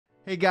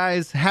Hey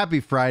guys, happy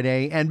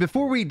Friday, and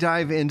before we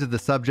dive into the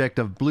subject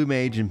of Blue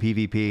Mage and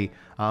PvP,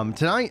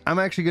 tonight I'm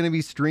actually going to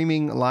be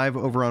streaming live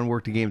over on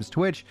Work to Games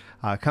Twitch.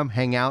 Come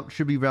hang out,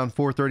 should be around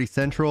 4:30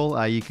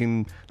 Central. You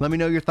can let me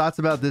know your thoughts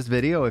about this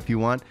video if you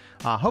want.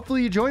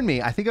 Hopefully you join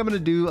me. I think I'm going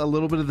to do a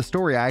little bit of the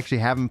story. I actually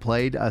haven't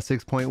played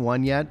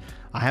 6.1 yet.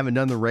 I haven't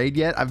done the raid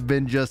yet. I've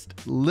been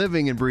just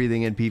living and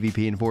breathing in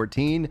PvP in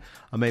 14.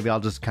 Maybe I'll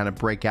just kind of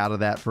break out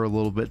of that for a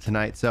little bit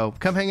tonight. So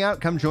come hang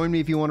out, come join me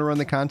if you want to run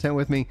the content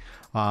with me,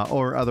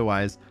 or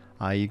otherwise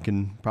you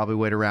can probably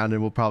wait around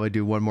and we'll probably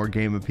do one more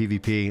game of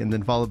PvP and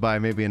then followed by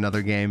maybe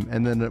another game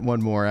and then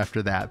one more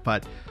after that.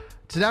 But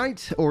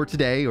tonight or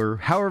today or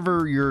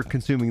however you're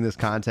consuming this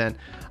content,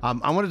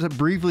 I wanted to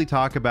briefly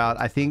talk about,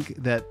 I think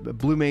that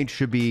Blue Mage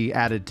should be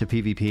added to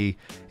PvP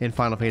in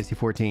Final Fantasy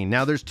XIV.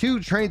 Now there's two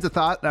trains of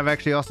thought. I've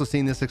actually also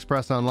seen this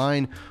expressed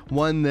online.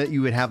 One that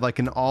you would have like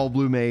an all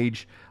Blue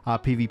Mage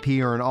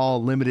PvP or an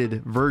all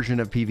limited version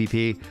of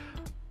PvP.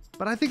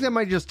 But I think that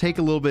might just take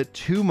a little bit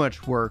too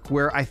much work,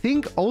 where I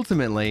think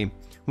ultimately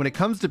when it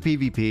comes to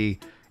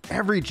PvP,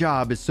 every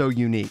job is so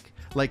unique.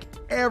 Like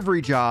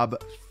every job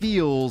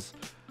feels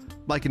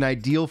like an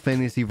ideal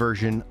fantasy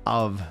version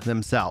of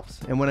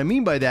themselves. And what I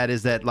mean by that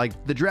is that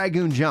like the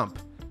Dragoon jump,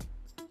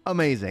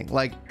 amazing.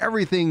 Like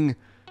everything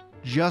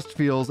just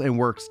feels and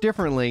works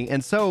differently.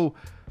 And so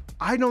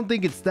I don't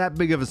think it's that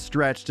big of a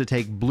stretch to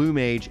take Blue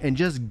Mage and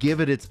just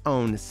give it its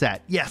own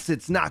set. Yes,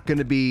 it's not going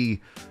to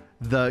be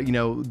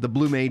the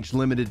Blue Mage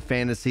limited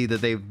fantasy that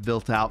they've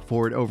built out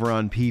for it over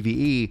on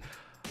PvE,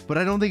 but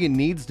I don't think it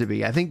needs to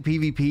be. I think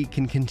PvP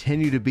can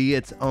continue to be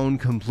its own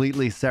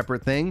completely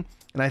separate thing.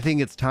 And I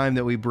think it's time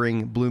that we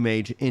bring Blue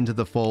Mage into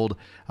the fold,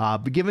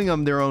 but giving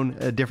them their own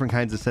different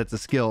kinds of sets of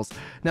skills.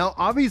 Now,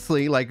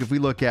 obviously, like if we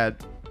look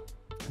at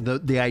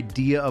the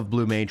idea of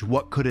Blue Mage,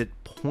 what could it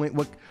point,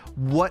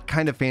 what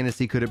kind of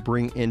fantasy could it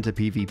bring into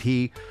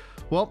PvP?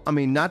 Well, I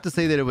mean, not to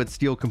say that it would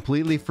steal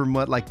completely from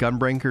what like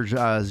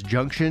Gunbreaker's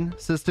junction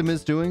system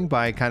is doing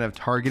by kind of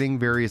targeting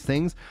various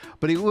things,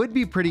 but it would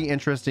be pretty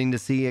interesting to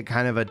see it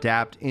kind of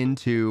adapt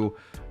into,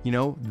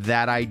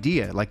 that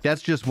idea. Like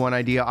that's just one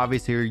idea.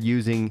 Obviously you're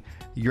using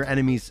your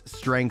enemy's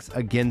strengths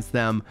against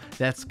them.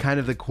 That's kind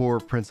of the core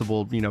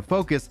principle,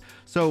 focus.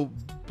 So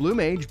Blue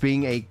Mage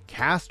being a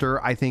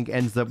caster, I think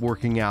ends up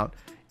working out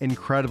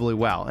incredibly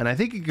well. And I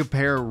think it could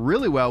pair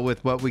really well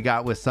with what we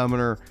got with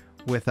Summoner,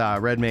 with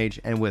Red Mage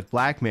and with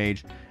Black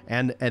Mage,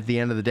 and at the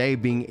end of the day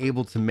being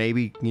able to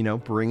maybe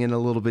bring in a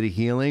little bit of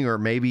healing or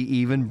maybe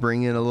even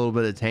bring in a little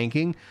bit of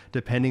tanking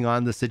depending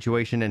on the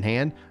situation in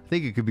hand. I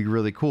think it could be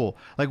really cool.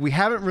 Like we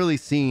haven't really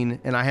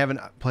seen, and I haven't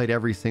played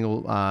every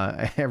single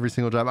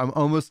job. I'm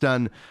almost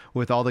done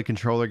with all the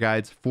controller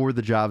guides for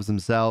the jobs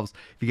themselves.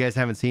 If you guys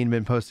haven't seen,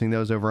 been posting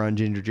those over on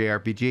Ginger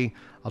JRPG.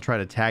 I'll try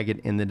to tag it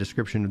in the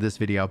description of this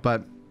video.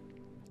 But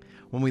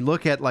when we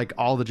look at like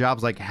all the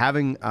jobs, like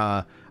having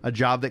a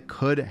job that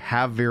could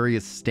have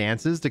various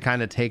stances to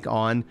kind of take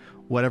on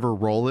whatever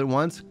role it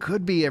wants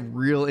could be a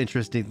real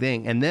interesting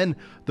thing. And then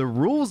the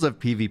rules of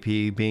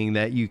PvP being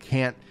that you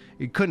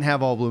couldn't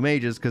have all Blue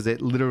Mages because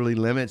it literally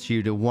limits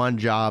you to one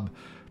job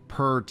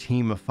per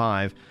team of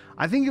 5.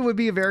 I think it would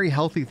be a very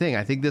healthy thing.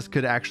 I think this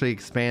could actually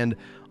expand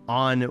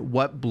on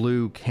what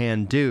Blue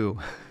can do.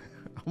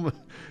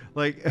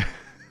 Like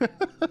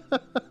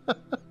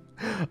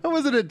that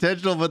wasn't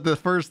intentional, but the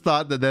first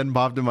thought that then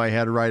popped in my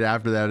head right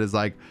after that is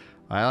like,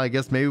 well, I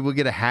guess maybe we'll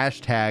get a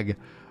hashtag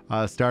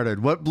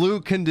started. What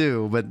Blue can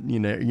do, but you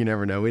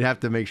never know. We'd have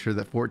to make sure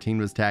that 14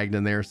 was tagged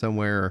in there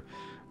somewhere,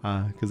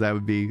 because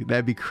that'd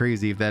be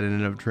crazy if that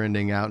ended up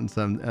trending out in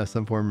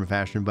some form or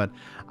fashion. But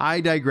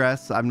I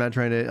digress. I'm not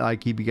trying to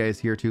keep you guys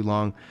here too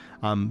long.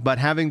 But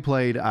having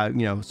played,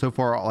 so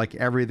far like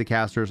every of the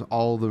casters,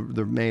 all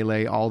the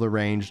melee, all the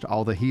ranged,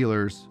 all the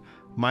healers,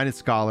 minus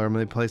Scholar. I'm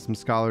going to play some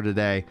Scholar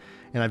today,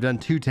 and I've done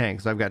 2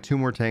 tanks. I've got 2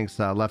 more tanks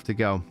left to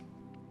go.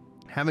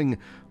 Having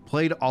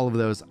played all of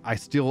those, I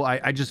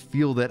just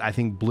feel that I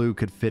think Blue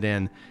could fit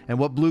in, and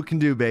what Blue can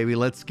do, baby.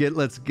 Let's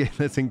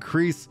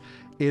increase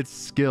its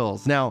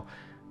skills. Now,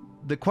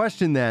 the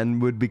question then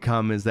would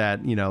become is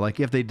that, like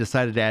if they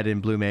decided to add in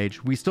Blue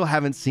Mage, we still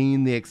haven't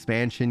seen the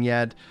expansion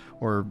yet,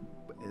 or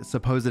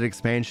supposed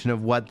expansion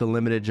of what the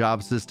limited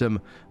job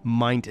system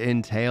might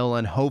entail,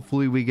 and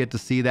hopefully we get to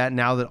see that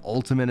now that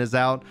Ultimate is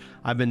out.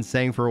 I've been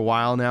saying for a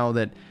while now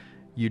that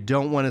you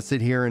don't want to sit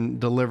here and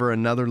deliver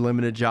another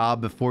limited job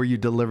before you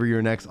deliver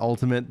your next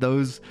Ultimate.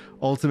 Those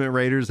Ultimate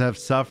raiders have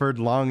suffered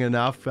long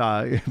enough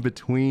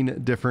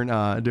between different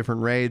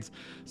raids.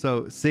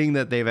 So seeing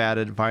that they've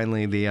added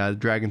finally the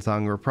Dragon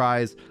Song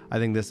Reprise, I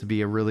think this would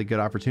be a really good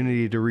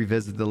opportunity to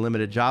revisit the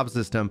limited job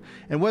system.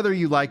 And whether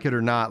you like it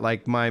or not,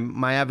 like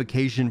my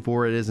advocation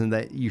for it isn't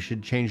that you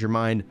should change your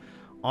mind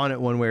on it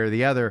one way or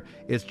the other.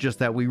 It's just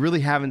that we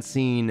really haven't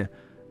seen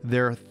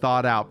their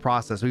thought out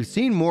process. We've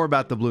seen more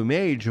about the Blue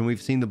Mage, and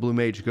we've seen the Blue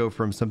Mage go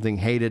from something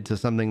hated to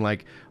something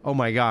like, oh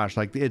my gosh,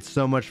 like it's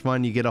so much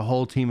fun. You get a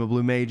whole team of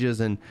Blue Mages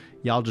and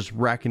y'all just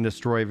wreck and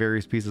destroy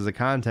various pieces of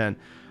content.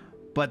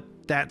 But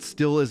that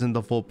still isn't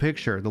the full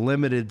picture. The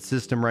limited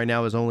system right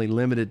now is only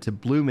limited to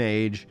Blue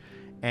Mage,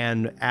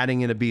 and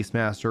adding in a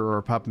Beastmaster or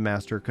a Puppet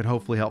Master could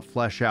hopefully help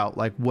flesh out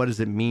like what does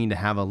it mean to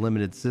have a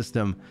limited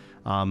system,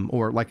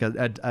 or like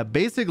a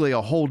basically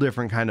a whole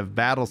different kind of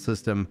battle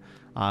system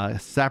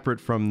separate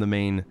from the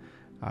main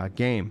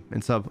game.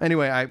 And so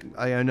anyway,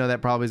 I know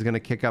that probably is going to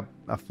kick up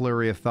a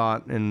flurry of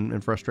thought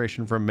and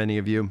frustration from many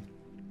of you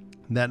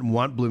that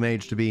want Blue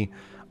Mage to be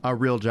a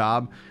real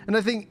job. And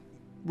I think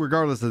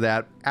regardless of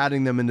that,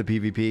 adding them into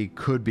PvP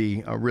could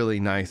be a really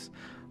nice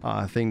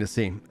thing to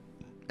see.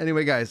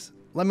 Anyway, guys,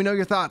 let me know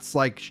your thoughts.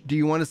 Like, do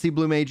you want to see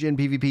Blue Mage in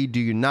PvP? Do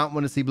you not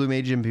want to see Blue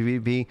Mage in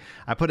PvP?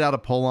 I put out a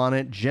poll on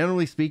it.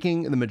 Generally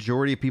speaking, the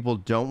majority of people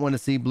don't want to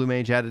see Blue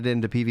Mage added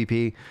into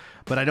PvP,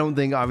 but I don't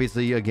think,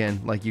 obviously,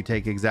 again, like you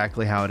take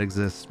exactly how it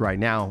exists right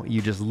now.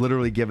 You just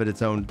literally give it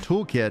its own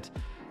toolkit,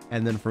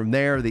 and then from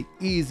there, the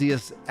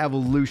easiest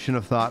evolution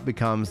of thought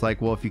becomes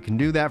like, well, if you can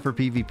do that for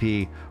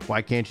PvP,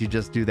 why can't you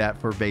just do that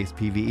for base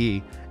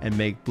PvE and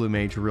make Blue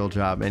Mage a real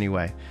job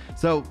anyway?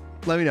 So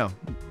let me know.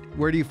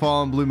 Where do you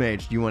fall on Blue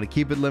Mage? Do you want to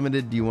keep it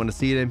limited? Do you want to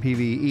see it in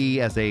PvE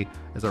as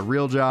a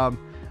real job?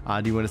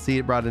 Do you want to see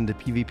it brought into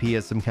PvP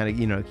as some kind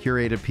of,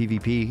 curated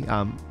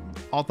PvP?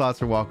 All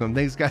thoughts are welcome.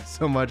 Thanks guys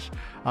so much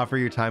for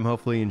your time.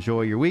 Hopefully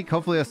enjoy your week.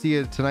 Hopefully I'll see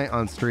you tonight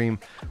on stream.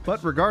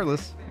 But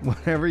regardless,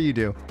 whatever you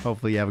do,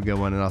 hopefully you have a good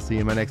one, and I'll see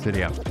you in my next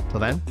video. Till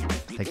then,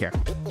 take care.